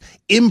terrorist is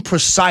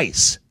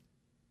imprecise.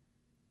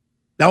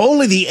 Now,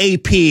 only the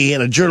AP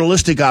and a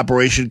journalistic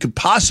operation could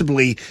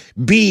possibly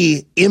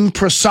be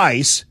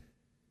imprecise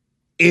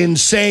in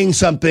saying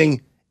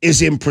something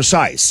is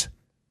imprecise.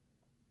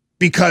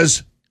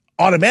 Because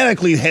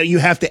automatically you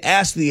have to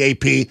ask the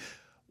AP,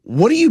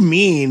 what do you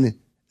mean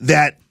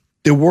that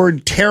the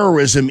word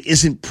terrorism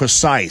isn't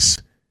precise?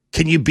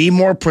 Can you be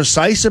more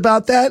precise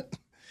about that?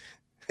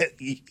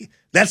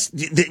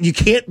 You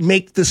can't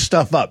make this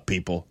stuff up,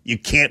 people. You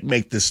can't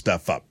make this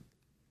stuff up.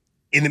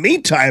 In the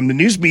meantime, the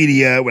news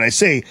media, when I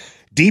say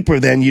deeper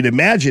than you'd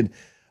imagine,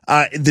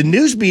 the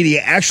news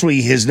media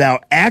actually has now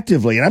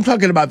actively, and I'm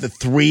talking about the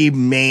three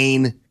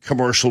main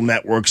commercial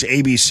networks,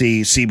 ABC,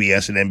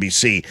 CBS, and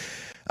NBC.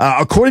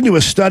 According to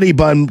a study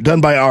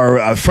done by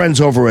our friends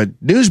over at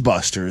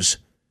Newsbusters,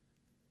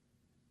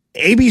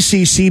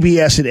 ABC,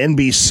 CBS, and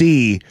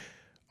NBC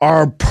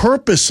are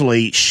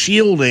purposely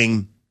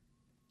shielding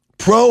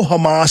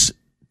pro-Hamas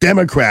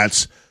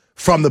Democrats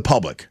from the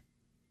public.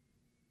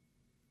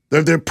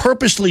 They're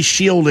purposely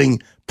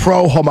shielding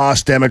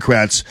pro-Hamas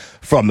Democrats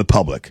from the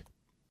public.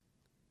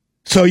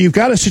 So you've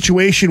got a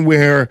situation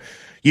where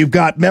you've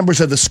got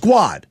members of the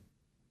squad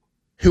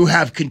who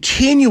have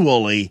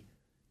continually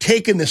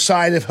taken the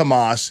side of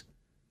Hamas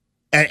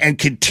and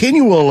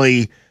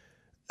continually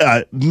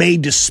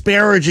made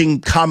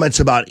disparaging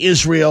comments about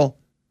Israel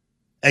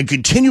and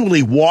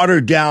continually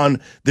watered down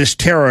this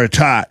terror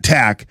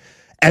attack.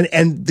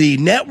 And the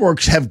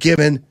networks have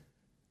given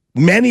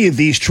many of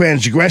these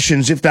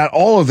transgressions, if not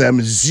all of them,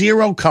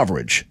 zero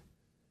coverage.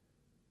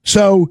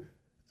 So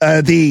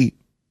on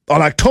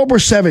October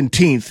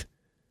 17th,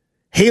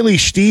 Haley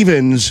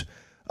Stevens,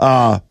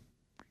 a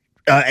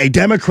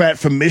Democrat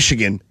from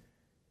Michigan,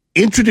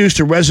 introduced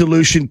a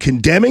resolution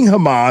condemning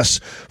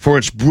Hamas for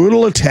its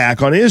brutal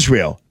attack on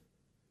Israel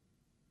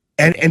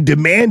and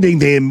demanding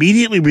they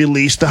immediately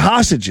release the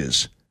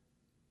hostages.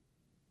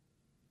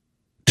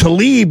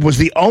 Tlaib was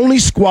the only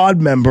squad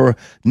member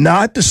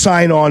not to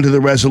sign on to the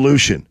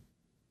resolution.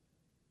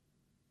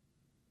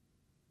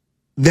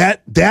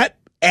 That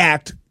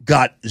act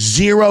got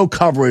zero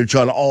coverage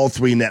on all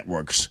three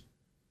networks.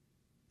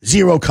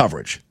 Zero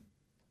coverage.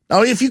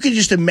 Now, if you could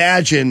just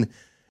imagine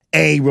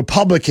a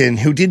Republican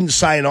who didn't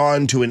sign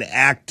on to an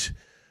act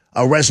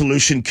a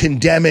resolution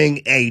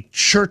condemning a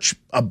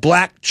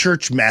black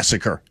church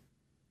massacre.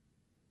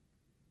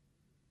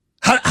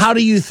 How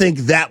do you think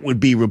that would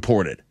be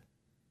reported?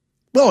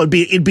 Well,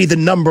 it'd be the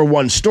number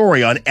one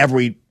story on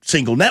every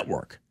single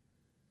network.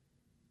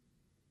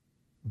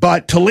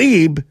 But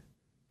Tlaib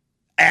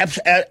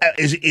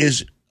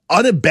is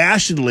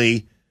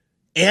unabashedly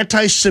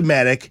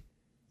anti-Semitic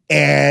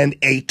and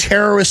a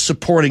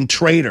terrorist-supporting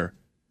traitor.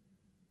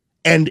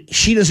 And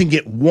she doesn't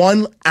get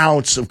 1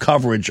 ounce of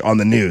coverage on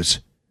the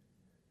news.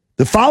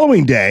 The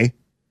following day,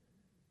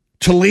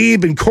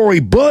 Tlaib and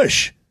Cori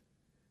Bush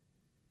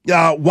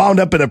wound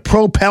up in a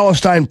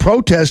pro-Palestine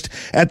protest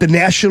at the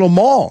National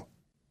Mall.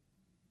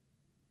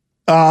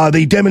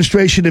 The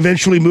demonstration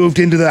eventually moved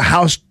into the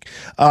House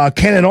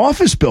Cannon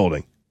office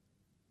building,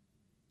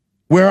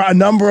 where a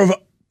number of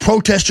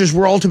protesters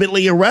were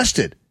ultimately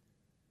arrested.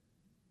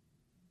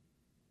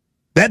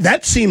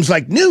 That seems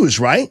like news,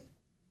 right?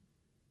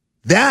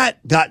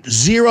 That got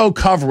zero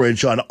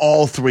coverage on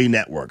all three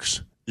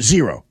networks.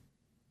 Zero.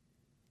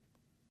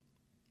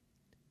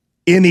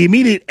 In the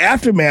immediate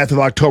aftermath of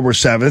October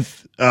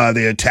 7th,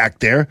 the attack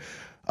there,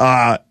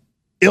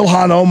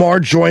 Ilhan Omar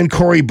joined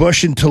Cori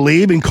Bush and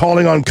Tlaib in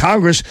calling on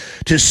Congress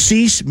to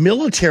cease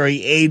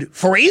military aid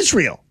for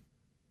Israel.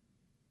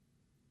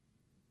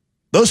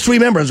 Those three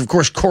members, of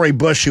course, Cori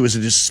Bush, who was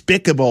a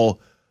despicable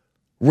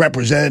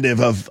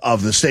representative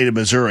of the state of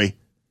Missouri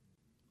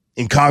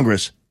in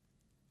Congress.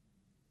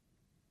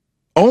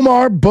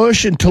 Omar,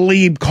 Bush, and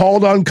Tlaib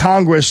called on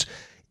Congress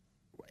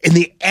in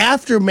the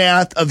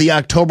aftermath of the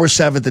October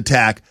 7th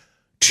attack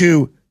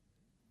to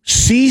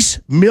cease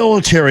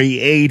military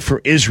aid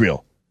for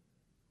Israel.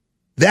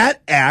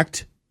 That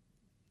act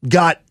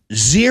got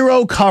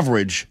zero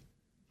coverage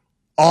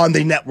on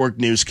the network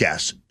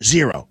newscasts.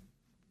 Zero.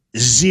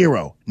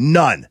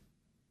 None.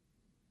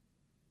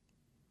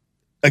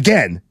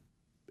 Again,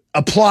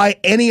 apply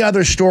any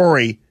other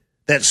story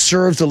that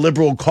serves the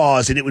liberal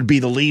cause and it would be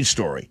the lead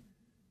story.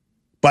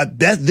 But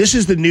this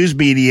is the news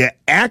media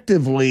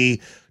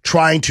actively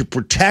trying to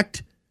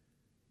protect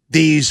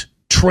these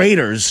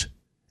traitors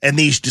and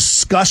these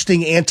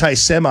disgusting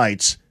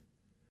anti-Semites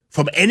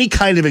from any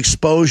kind of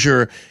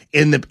exposure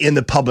in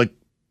the public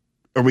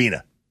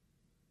arena.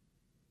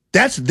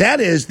 That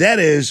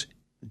is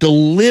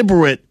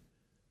deliberate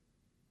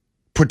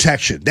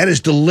protection. That is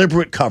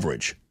deliberate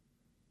coverage.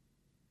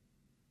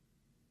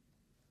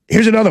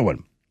 Here's another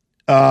one.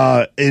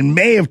 In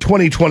May of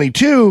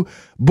 2022,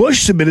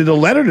 Bush submitted a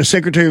letter to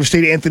Secretary of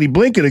State Anthony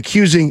Blinken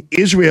accusing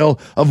Israel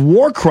of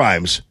war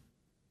crimes.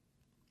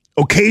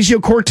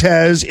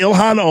 Ocasio-Cortez,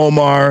 Ilhan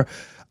Omar,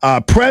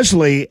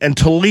 Presley, and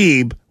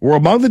Tlaib were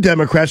among the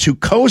Democrats who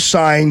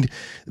co-signed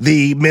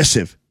the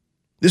missive.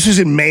 This is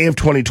in May of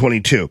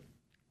 2022.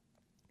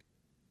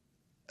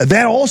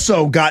 That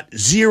also got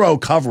zero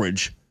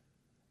coverage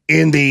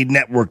in the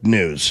network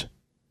news.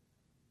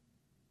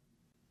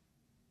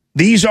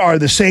 These are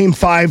the same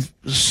 5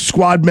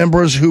 squad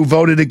members who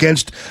voted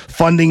against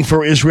funding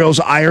for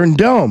Israel's Iron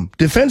Dome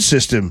defense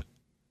system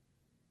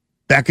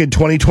back in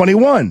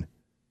 2021.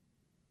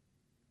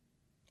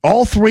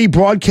 All 3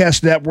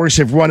 broadcast networks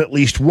have run at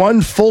least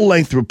one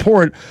full-length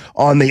report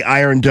on the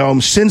Iron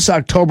Dome since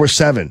October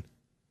 7,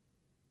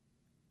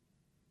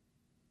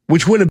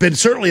 which would have been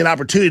certainly an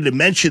opportunity to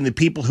mention the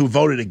people who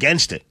voted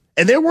against it.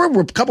 And there were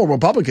a couple of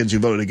Republicans who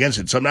voted against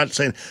it, so I'm not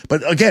saying,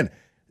 but again,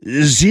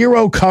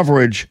 zero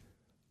coverage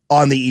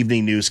on the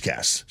evening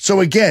newscasts. So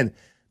again,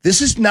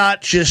 this is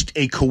not just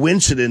a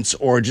coincidence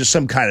or just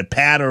some kind of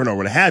pattern or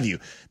what have you.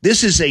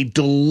 This is a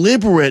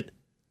deliberate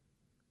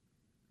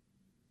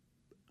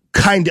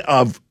kind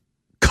of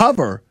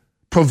cover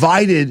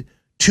provided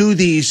to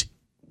these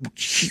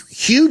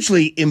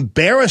hugely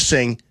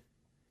embarrassing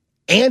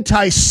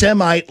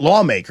anti-Semite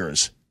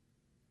lawmakers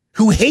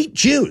who hate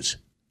Jews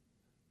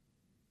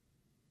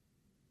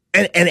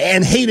and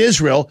hate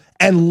Israel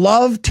and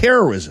love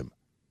terrorism.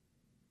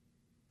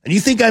 And you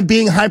think I'm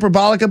being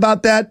hyperbolic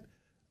about that?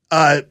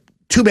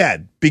 Too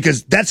bad,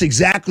 because that's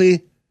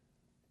exactly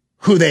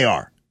who they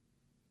are.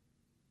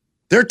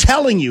 They're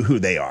telling you who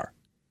they are.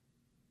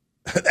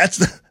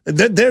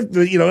 They're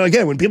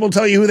again, when people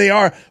tell you who they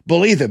are,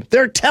 believe them.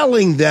 They're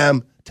telling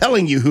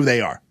you who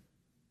they are.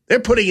 They're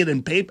putting it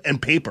in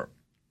paper.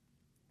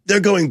 They're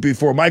going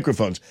before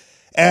microphones.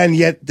 And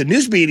yet the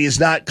news media is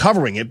not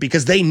covering it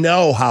because they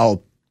know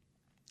how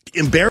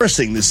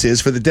embarrassing this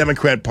is for the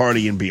Democrat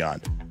Party and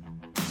beyond.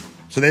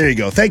 So there you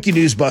go. Thank you,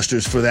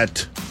 Newsbusters, for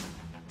that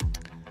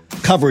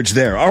coverage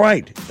there. All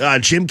right.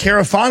 Jim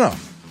Carafano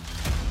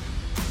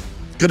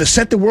going to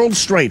set the world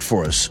straight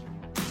for us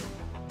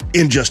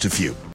in just a few.